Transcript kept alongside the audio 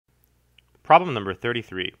Problem number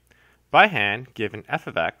 33. By hand, given f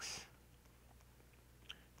of x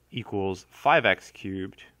equals 5x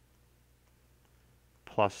cubed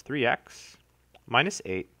plus 3x minus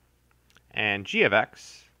 8, and g of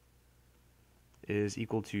x is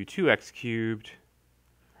equal to 2x cubed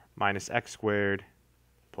minus x squared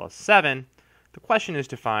plus 7. The question is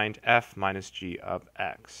to find f minus g of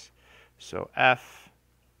x. So f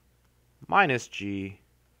minus g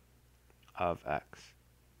of x.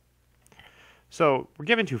 So we're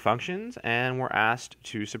given two functions and we're asked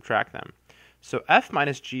to subtract them. So f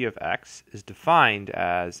minus g of x is defined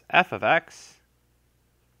as f of x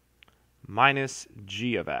minus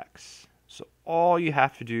g of x. So all you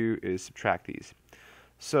have to do is subtract these.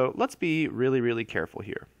 So let's be really careful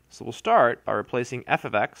here. So we'll start by replacing f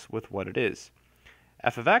of x with what it is.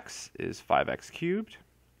 F of x is 5x cubed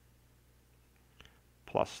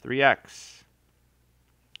plus 3x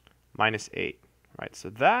minus 8. Right, so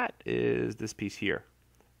that is this piece here,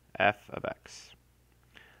 f of x,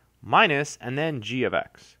 minus, and then g of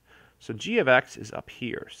x. So g of x is up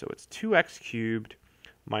here, so it's 2x cubed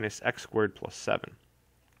minus x squared plus 7.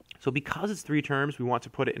 So because it's three terms, we want to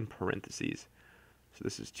put it in parentheses. So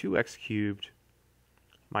this is 2x cubed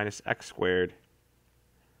minus x squared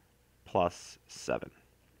plus 7,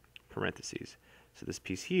 parentheses. So this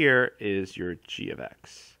piece here is your g of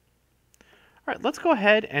x. All right, let's go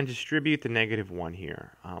ahead and distribute the negative 1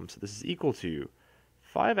 here. So this is equal to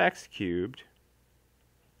 5x cubed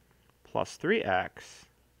plus 3x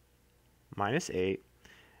minus 8.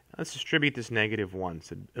 Let's distribute this negative 1.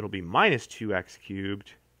 So it'll be minus 2x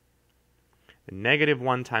cubed. The negative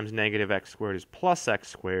 1 times negative x squared is plus x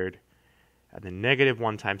squared. And the negative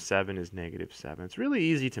 1 times 7 is negative 7. It's really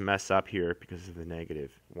easy to mess up here because of the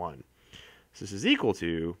negative 1. So this is equal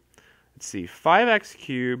to, let's see, 5x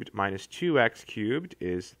cubed minus 2x cubed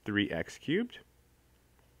is 3x cubed.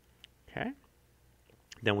 Okay.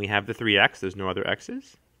 Then we have the 3x. There's no other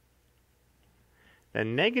x's.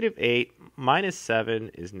 Then negative 8 minus 7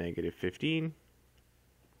 is negative 15.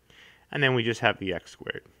 And then we just have the x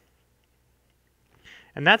squared.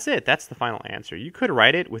 And that's it. That's the final answer. You could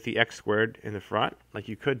write it with the x squared in the front. Like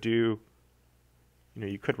you could do,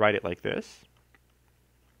 you could write it like this.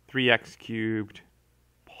 3x cubed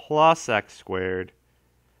plus x squared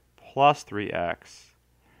plus 3x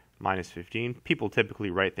minus 15. People typically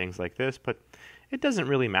write things like this, but it doesn't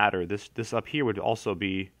really matter. This up here would also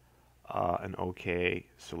be an okay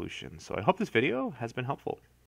solution. So I hope this video has been helpful.